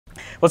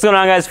What's going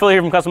on, guys? Phil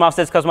here from Custom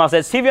Offsets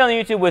TV on the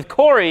YouTube with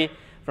Corey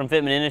from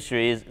Fitment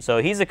Industries. So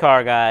he's a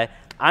car guy.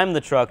 I'm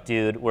the truck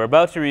dude. We're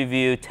about to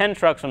review 10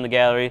 trucks from the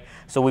gallery.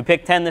 So we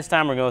picked 10 this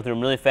time. We're going through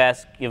them really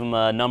fast. Give them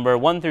a number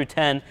 1 through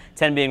 10.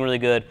 10 being really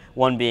good,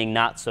 1 being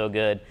not so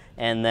good.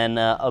 And then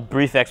a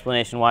brief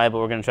explanation why, but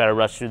we're going to try to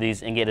rush through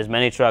these and get as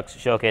many trucks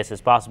showcased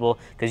as possible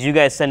because you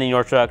guys send in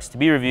your trucks to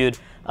be reviewed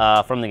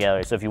from the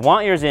gallery. So if you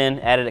want yours in,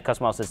 add it at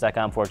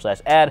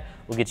customoffsets.com/ad.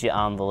 We'll get you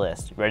on the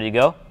list. Ready to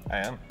go? I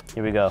am.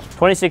 Here we go.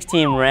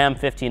 2016 Ram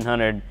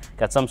 1500.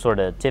 Got some sort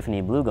of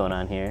Tiffany blue going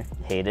on here.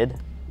 Hated.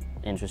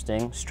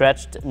 Interesting.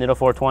 Stretched Nitto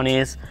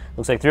 420s.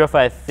 Looks like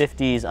 305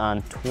 50s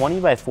on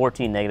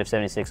 20x14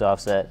 -76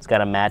 offset. It's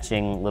got a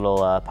matching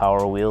little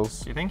power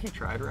wheels. Do you think he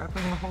tried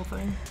wrapping the whole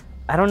thing?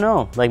 I don't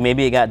know. Like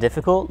maybe it got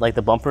difficult. Like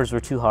the bumpers were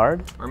too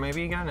hard. Or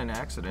maybe he got in an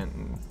accident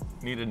and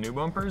needed new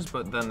bumpers,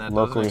 but then that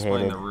Locally doesn't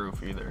explain hated. the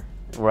roof either.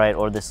 Right,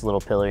 or this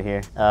little pillar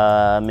here.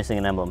 Missing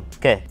an emblem.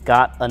 Okay,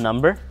 got a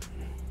number?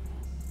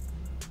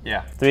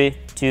 Yeah. 3,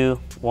 2,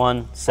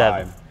 1,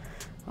 7.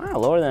 5. Wow,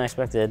 lower than I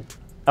expected.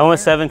 I went with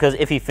 7 because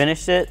if he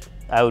finished it,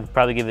 I would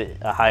probably give it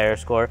a higher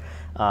score.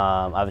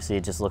 Obviously,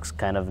 it just looks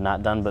kind of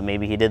not done, but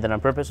maybe he did that on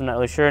purpose. I'm not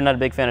really sure. Not a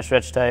big fan of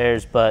stretch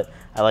tires, but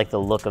I like the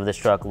look of this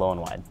truck low and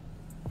wide.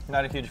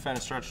 Not a huge fan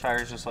of stretch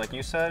tires, just like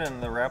you said,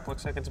 and the wrap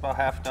looks like it's about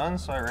half done,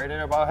 so I rated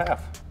it about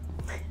half.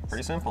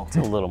 Pretty simple. It's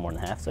a little more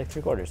than half. It's like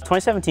 3/4.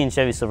 2017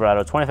 Chevy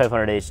Silverado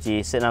 2500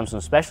 HD, sitting on some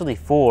specialty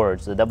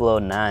Fords, the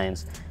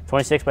 009s,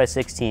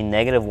 26x16,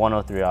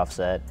 -103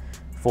 offset,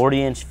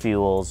 40-inch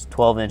fuels,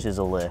 12 inches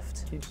of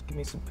lift. Can you just give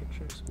me some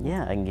pictures?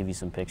 Yeah, I can give you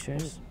some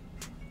pictures.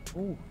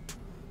 Ooh.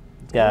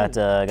 Got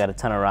a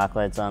ton of rock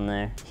lights on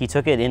there. He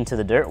took it into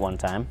the dirt one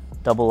time.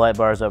 Double light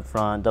bars up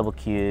front, double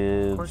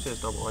cubes. Of course he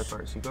has double light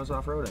bars. He goes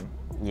off-roading.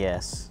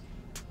 Yes.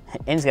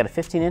 And he's got a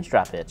 15-inch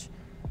drop hitch.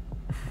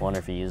 Wonder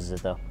if he uses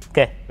it though.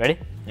 Okay, ready?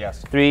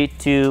 Yes. 3,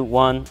 2,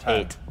 1, 10.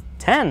 8.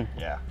 10.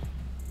 Yeah.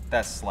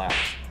 That slaps.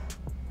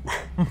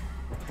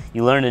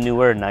 You learned a new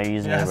word, now you're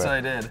using it. Yes,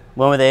 I did.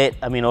 Went with 8.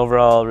 I mean,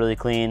 overall, really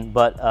clean,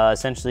 but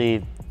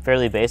essentially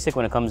fairly basic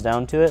when it comes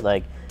down to it.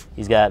 Like,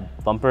 he's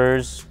got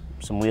bumpers,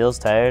 some wheels,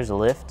 tires, a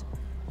lift.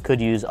 Could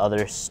use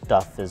other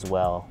stuff as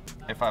well.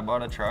 If I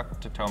bought a truck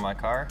to tow my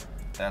car,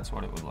 that's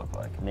what it would look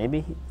like.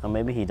 Maybe, or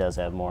maybe he does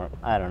have more.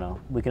 I don't know.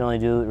 We can only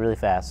do it really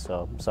fast,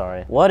 so I'm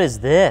sorry. What is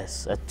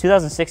this? A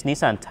 2006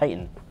 Nissan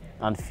Titan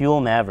on Fuel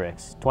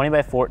Mavericks,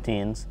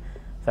 20x14s,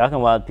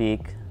 Falcon Wild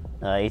Peak,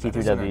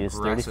 AT3Ws,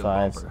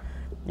 35s. Bumper.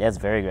 Yeah, it's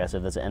very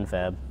aggressive. That's an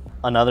NFAB.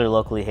 Another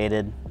locally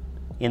hated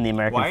in the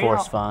American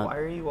Force font. Why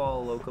are you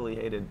all locally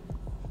hated?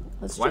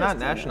 Let's Why not just,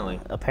 nationally?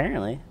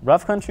 Apparently.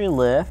 Rough country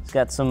lift. It's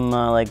got some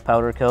like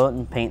powder coat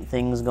and paint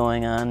things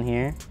going on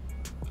here.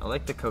 I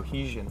like the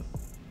cohesion.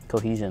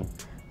 Cohesion.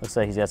 Looks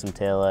like he's got some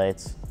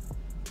taillights.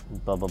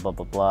 Blah, blah, blah,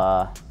 blah,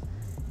 blah.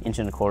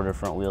 1.25"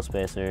 front wheel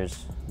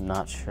spacers.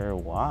 Not sure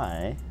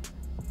why.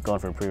 Going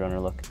for a pre-runner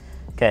look.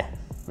 Okay,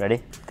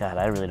 ready? God,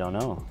 I really don't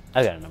know.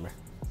 I got a number.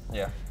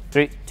 Yeah.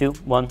 3, 2,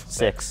 1,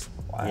 6.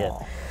 Wow. Yeah.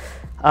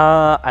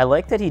 I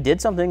like that he did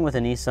something with a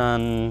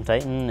Nissan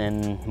Titan,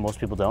 and most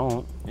people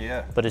don't.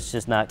 Yeah. But it's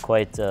just not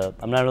quite,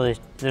 I'm not really,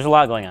 there's a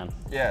lot going on.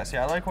 Yeah, see,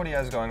 I like what he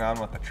has going on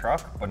with the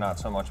truck, but not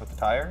so much with the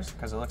tires,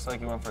 because it looks like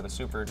he went for the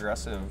super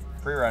aggressive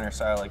pre-runner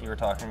style like you were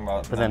talking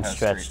about. But then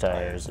stretch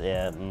tires,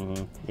 yeah.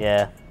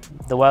 Yeah,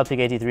 the Wild Peak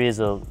AT3 is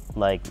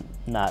like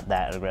not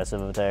that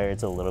aggressive of a tire.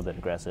 It's a little bit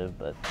aggressive,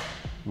 but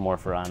more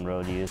for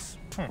on-road use.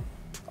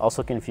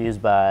 Also confused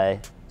by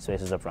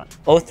spaces up front.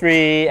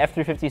 03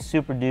 F350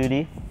 Super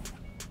Duty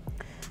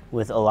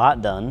with a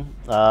lot done.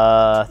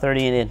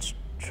 38-inch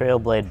Trail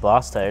Blade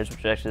Boss tires,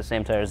 which are actually the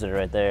same tires that are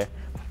right there.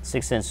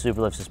 6-inch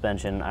Superlift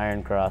suspension,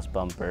 Iron Cross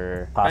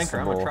bumper. Banker,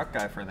 I'm Possible. a truck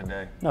guy for the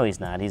day. No, he's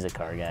not. He's a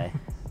car guy.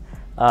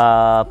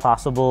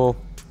 Possible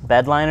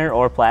bed liner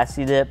or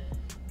Plasti Dip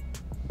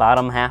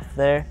bottom half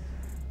there,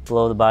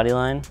 below the body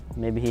line.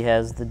 Maybe he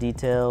has the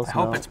details. I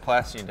hope No. it's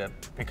Plasti Dip,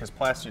 because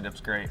Plasti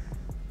Dip's great.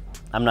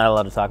 I'm not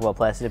allowed to talk about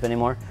Plasti Dip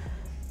anymore,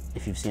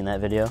 if you've seen that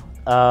video.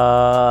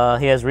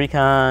 He has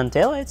Recon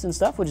taillights and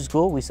stuff, which is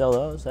cool. We sell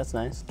those. That's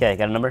nice. Okay,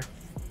 got a number?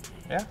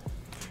 Yeah.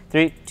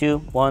 3, 2,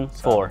 1,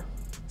 4.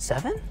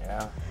 7?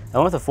 Yeah. I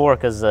went with a 4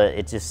 because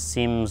it just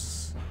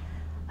seems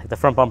like the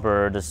front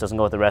bumper just doesn't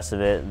go with the rest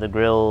of it. The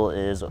grille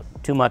is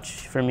too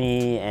much for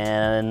me,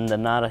 and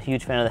I'm not a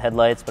huge fan of the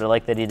headlights, but I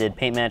like that he did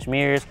paint match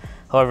mirrors.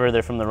 However,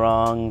 they're from the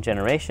wrong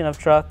generation of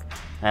truck,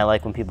 and I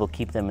like when people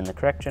keep them in the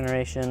correct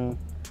generation.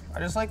 I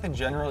just like the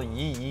general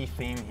yee-yee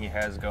theme he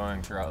has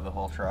going throughout the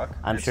whole truck.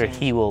 I'm sure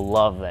he will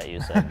love that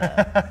you said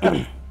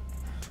that.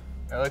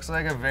 It looks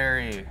like a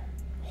very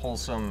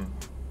wholesome,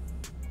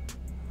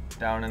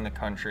 down in the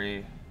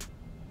country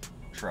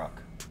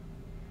truck.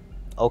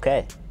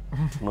 Okay,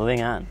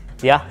 moving on.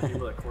 Yeah.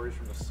 Like Corey's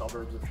from the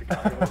suburbs of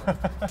Chicago.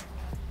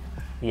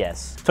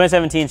 Yes.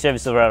 2017 Chevy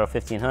Silverado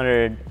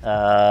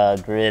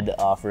 1500 grid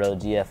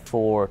off-road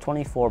GF4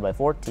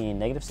 24x14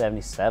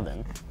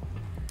 -77.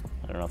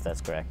 I don't know if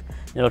that's correct.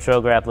 No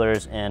trail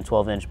grapplers and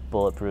 12-inch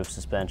bulletproof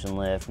suspension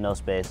lift, no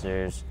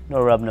spacers,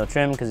 no rub, no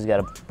trim because he's got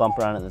a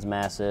bumper on it that's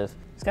massive.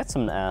 It's got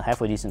some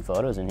halfway decent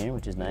photos in here,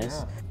 which is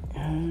nice.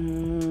 Yeah.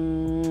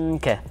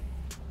 Okay.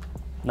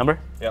 Number?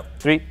 Yep.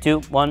 3, 2,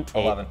 1,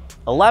 8. 11.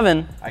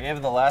 11. I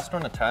gave the last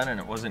one a 10 and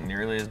it wasn't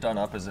nearly as done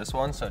up as this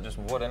one, so it just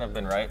wouldn't have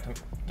been right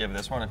to give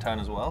this one a 10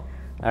 as well.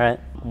 All right.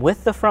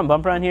 With the front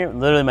bumper on here,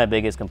 literally my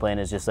biggest complaint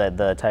is just that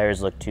the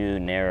tires look too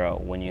narrow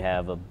when you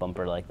have a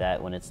bumper like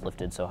that when it's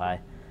lifted so high.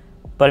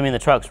 But I mean, the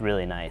truck's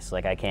really nice.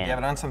 Like I can't. Yeah,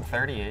 but on some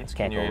 38s, can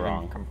Can't you go even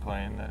wrong.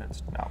 complain that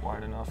it's not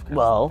wide enough? 'Cause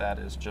Well- that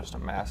is just a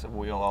massive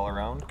wheel all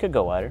around. Could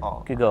go wider.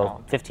 All Could go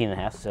around. 15 and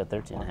a half instead of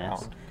 13 and a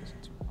half. Round, 'cause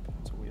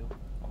it's a wheel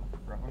all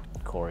around.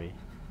 Corey.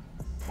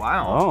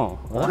 Wow. Oh,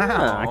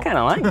 wow. I kind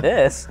of like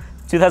this.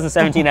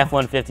 2017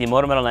 F-150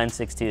 Motometal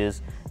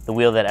 962s, the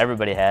wheel that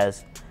everybody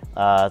has.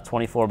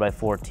 24 by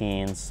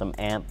 14s, some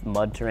AMP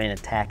mud terrain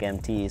attack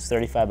MTs,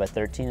 35 by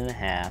 13 and a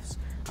halves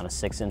on a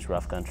 6-inch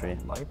rough country.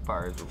 Light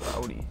bar is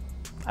rowdy.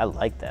 I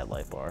like that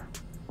light bar.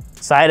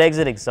 Side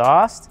exit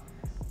exhaust.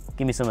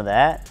 Give me some of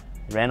that.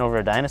 Ran over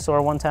a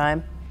dinosaur one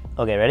time.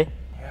 Okay, ready?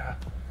 Yeah.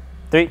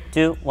 3,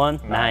 2, 1,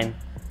 9.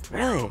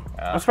 Really?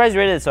 Yeah. I'm surprised you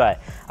rated it so high.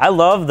 I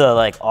love the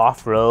like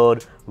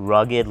off-road,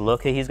 rugged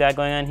look that he's got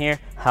going on here.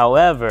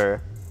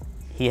 However,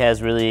 he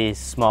has really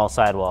small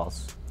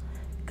sidewalls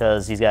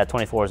because he's got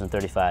 24s and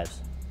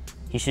 35s.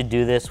 He should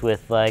do this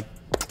with like,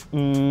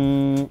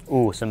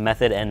 some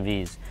Method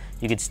NVs.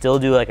 You could still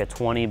do like a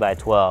 20 by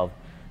 12,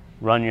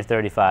 run your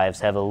 35s,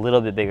 have a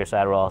little bit bigger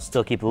sidewall,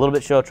 still keep a little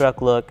bit show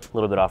truck look, a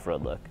little bit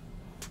off-road look.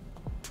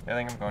 I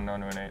think I'm going down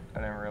to an 8. I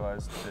didn't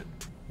realize that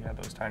you had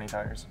those tiny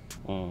tires.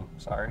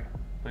 Sorry.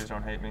 Please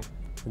don't hate me.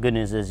 The good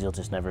news is you'll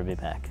just never be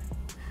back.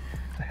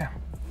 Damn.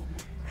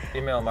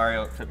 Email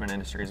Mario at Fitment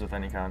Industries with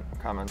any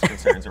comments,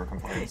 concerns, or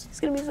complaints. He's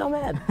gonna be so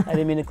mad. I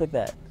didn't mean to click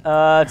that.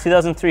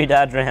 2003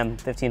 Dodge Ram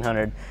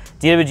 1500.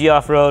 DWG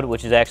Off-Road,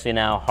 which is actually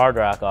now Hard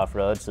Rock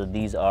Off-Road. So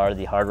these are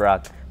the Hard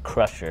Rock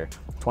Crusher,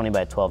 20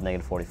 by 12,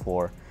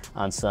 -44,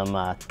 on some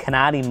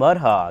Canadi Mud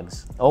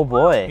Hogs. Oh He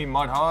boy.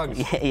 mud hogs.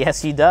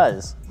 Yes, he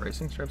does.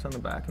 Racing strips on the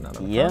back and not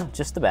on the Yeah, front.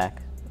 just the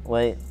back.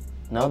 Wait,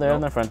 no, Oh, they're no,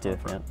 on the front too. on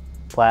the front.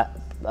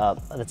 Yeah.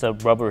 That's a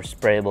rubber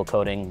sprayable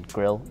coating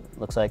grill,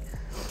 looks like.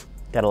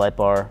 Got a light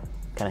bar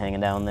kind of hanging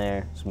down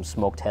there. Some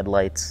smoked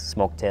headlights,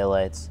 smoked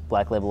taillights,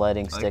 black label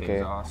lighting I like the sticker.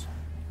 exhaust.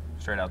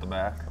 Straight out the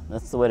back.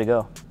 That's the way to go.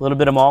 A little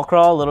bit of mall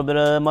crawl, a little bit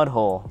of mud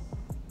hole.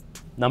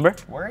 Number?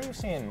 Where are you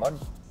seeing mud?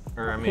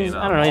 Or I mean,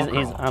 I don't know.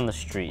 He's mall crawl? on the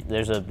street.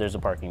 There's a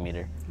parking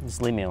meter.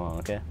 Just leave me alone,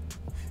 okay?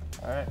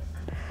 All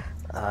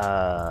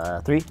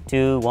right. 3,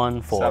 2,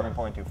 1, 4.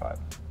 7.25.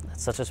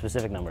 That's such a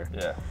specific number.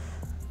 Yeah.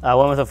 I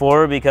went with a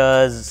 4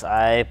 because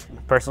I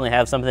personally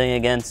have something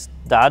against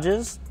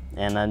Dodges,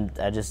 and I'm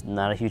just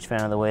not a huge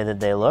fan of the way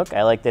that they look.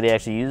 I like that he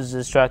actually uses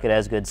his truck. It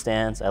has good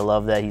stance. I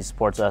love that he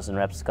supports us and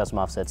reps the custom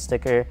offset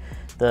sticker.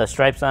 The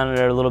stripes on it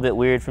are a little bit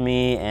weird for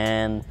me,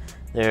 and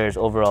there's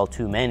overall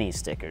too many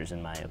stickers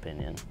in my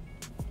opinion.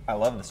 I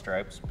love the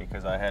stripes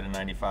because I had a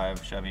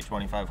 95 Chevy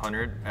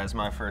 2500 as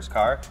my first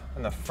car,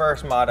 and the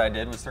first mod I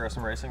did was throw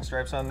some racing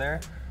stripes on there.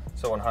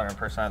 So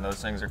 100% of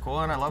those things are cool,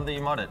 and I love that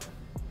you mud it.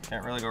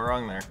 Can't really go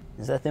wrong there.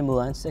 Is that Thin Blue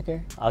Line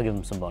sticker? I'll give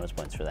him some bonus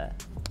points for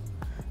that.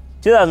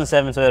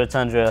 2007 Toyota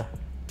Tundra.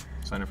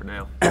 Sign it for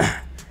Dale.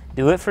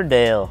 Do it for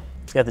Dale.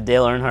 It's got the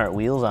Dale Earnhardt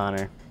wheels on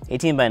her.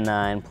 18 by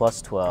 9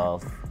 plus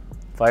 12.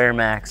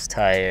 Firemax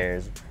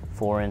tires.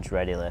 4-inch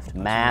ready lift.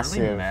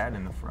 Massive Really mad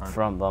in the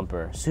front.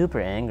 bumper.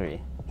 Super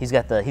angry. He's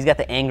got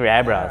the angry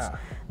eyebrows. Yeah.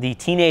 The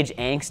Teenage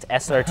Angst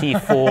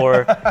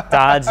SRT4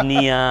 Dodge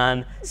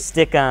Neon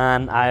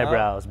stick-on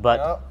eyebrows, but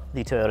yep.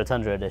 the Toyota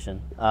Tundra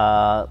edition.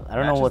 I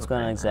don't know Matches what's the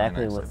going on paint very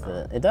exactly nicely, with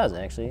though. the. It does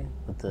actually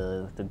with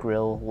the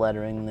grill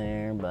lettering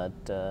there, but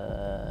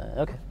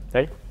okay.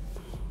 Ready?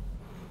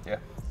 Yeah.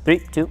 3,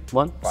 2,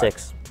 1, 5.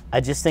 6. I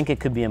just think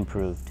it could be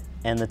improved,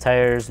 and the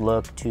tires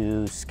look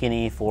too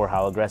skinny for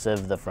how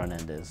aggressive the front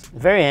end is.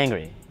 Very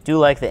angry. Do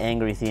like the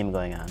angry theme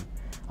going on.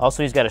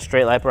 Also, he's got a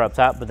straight light bar up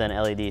top, but then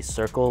LED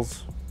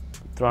circles,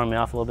 throwing me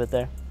off a little bit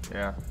there.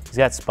 Yeah. He's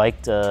got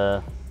spiked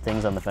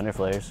things on the fender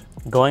flares.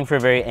 Going for a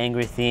very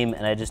angry theme,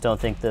 and I just don't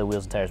think the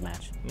wheels and tires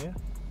match. Yeah.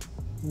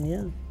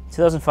 Yeah.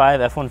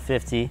 2005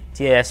 F-150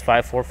 TAS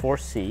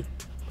 544C.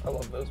 I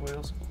love those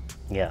wheels.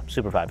 Yeah,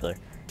 super popular.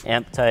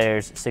 Amp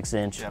tires,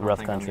 6-inch, Yeah, I don't rough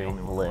think I'm the country,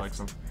 only one who likes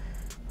lift. them.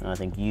 And I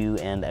think you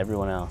and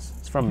everyone else.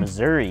 It's from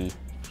Missouri.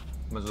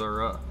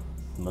 Missouri.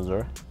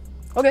 Missouri.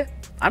 Okay,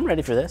 I'm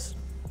ready for this.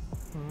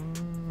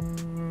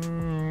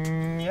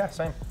 Yeah,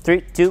 same.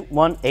 3, 2,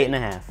 1,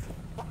 8.5.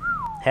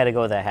 Had to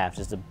go with that half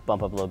just to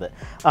bump up a little bit.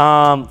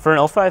 For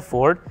an 05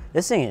 Ford,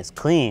 this thing is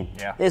clean.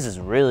 Yeah. This is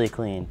really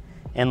clean.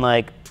 And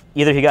like,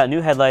 either he got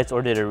new headlights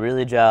or did a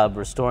really job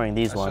restoring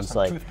these That's ones. just some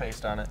Like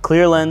toothpaste on it.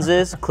 clear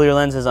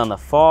lenses on the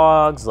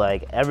fogs,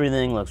 like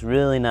everything looks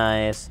really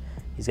nice.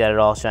 He's got it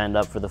all shined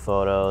up for the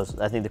photos.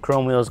 I think the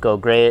chrome wheels go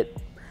great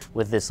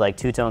with this like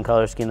two-tone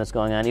color scheme that's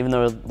going on, even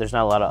though there's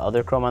not a lot of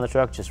other chrome on the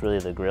truck, just really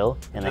the grille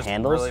and the Just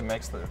handles. really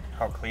makes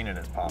how clean it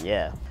is pop.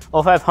 Yeah.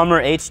 05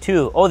 Hummer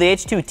H2. Oh, the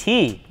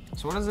H2T.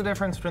 So what is the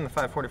difference between the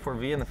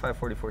 544V and the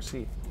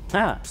 544C?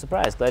 Ah,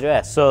 surprise, glad you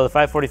asked. So the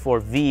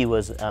 544V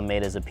was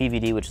made as a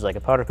PVD, which is like a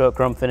powder coat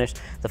chrome finish.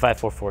 The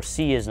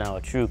 544C is now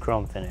a true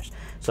chrome finish.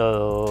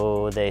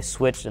 So they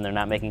switched and they're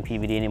not making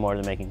PVD anymore,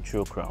 they're making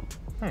true chrome.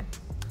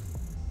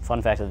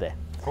 Fun fact of the day.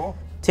 Cool.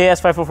 TAS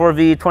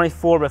 544V,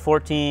 24 by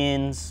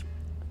 14s,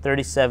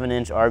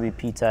 37-inch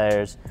RBP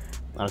tires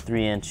on a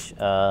 3-inch,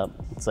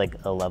 it's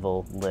like a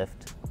level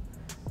lift,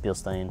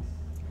 Bilstein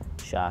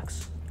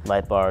shocks.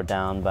 Light bar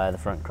down by the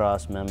front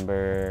cross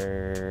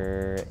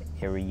member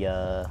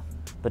area,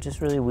 but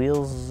just really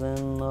wheels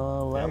and a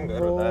I'm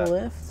good level with that.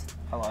 lift.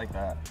 I like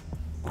that.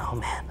 Oh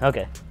man,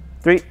 okay.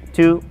 3,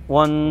 2,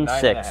 1, 9.5.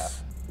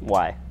 6.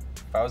 Why?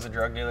 If I was a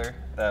drug dealer,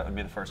 that would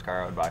be the first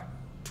car I would buy.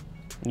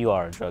 You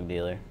are a drug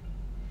dealer.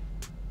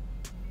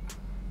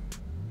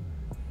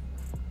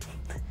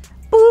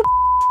 Boop.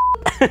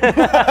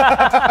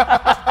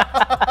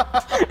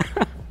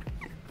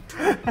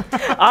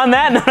 On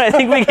that note, I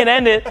think we can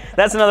end it.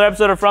 That's another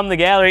episode of From the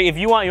Gallery. If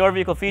you want your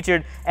vehicle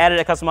featured, add it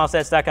at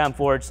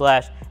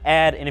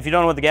customoffsets.com/add. And if you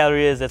don't know what the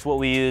gallery is, that's what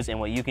we use and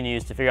what you can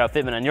use to figure out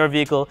fitment on your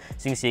vehicle,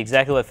 so you can see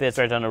exactly what fits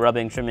right down to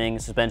rubbing, trimming,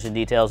 suspension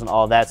details, and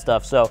all that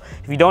stuff. So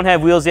if you don't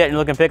have wheels yet and you're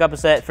looking to pick up a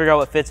set, figure out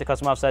what fits at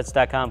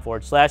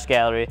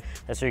customoffsets.com/gallery.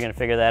 That's where you're going to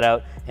figure that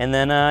out. And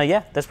then,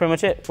 yeah, that's pretty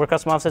much it. We're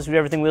Custom Offsets. We do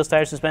everything wheels,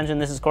 tires, suspension.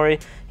 This is Corey.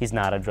 He's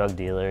not a drug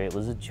dealer. It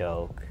was a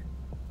joke.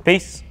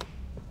 Peace.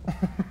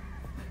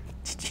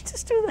 Did you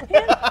just do the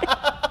hand?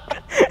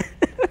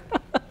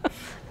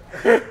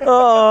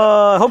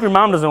 Oh, I hope your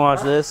mom doesn't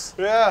watch this.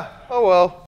 Yeah, oh well.